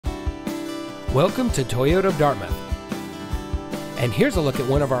Welcome to Toyota of Dartmouth. And here's a look at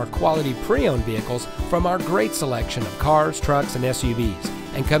one of our quality pre-owned vehicles from our great selection of cars, trucks, and SUVs,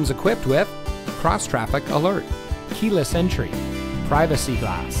 and comes equipped with cross-traffic alert, keyless entry, privacy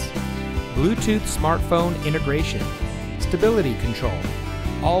glass, Bluetooth smartphone integration, stability control,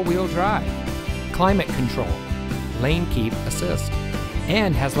 all-wheel drive, climate control, lane keep assist,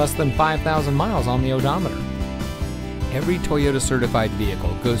 and has less than 5,000 miles on the odometer. Every Toyota certified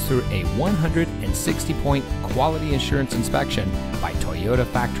vehicle goes through a 160-point quality assurance inspection by Toyota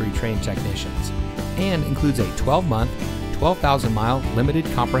factory trained technicians and includes a 12-month, 12,000-mile limited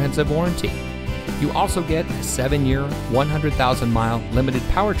comprehensive warranty. You also get a 7-year, 100,000-mile limited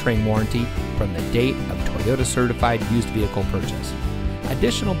powertrain warranty from the date of Toyota certified used vehicle purchase.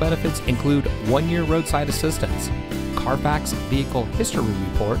 Additional benefits include 1-year roadside assistance, Carfax vehicle history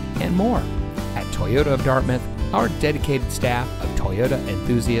report, and more. At Toyota of Dartmouth, our dedicated staff of Toyota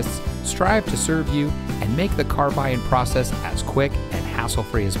enthusiasts strive to serve you and make the car buying process as quick and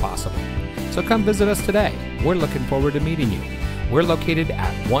hassle-free as possible. So come visit us today. We're looking forward to meeting you. We're located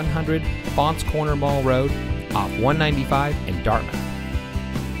at 100 Faunce Corner Mall Road off 195 in Dartmouth.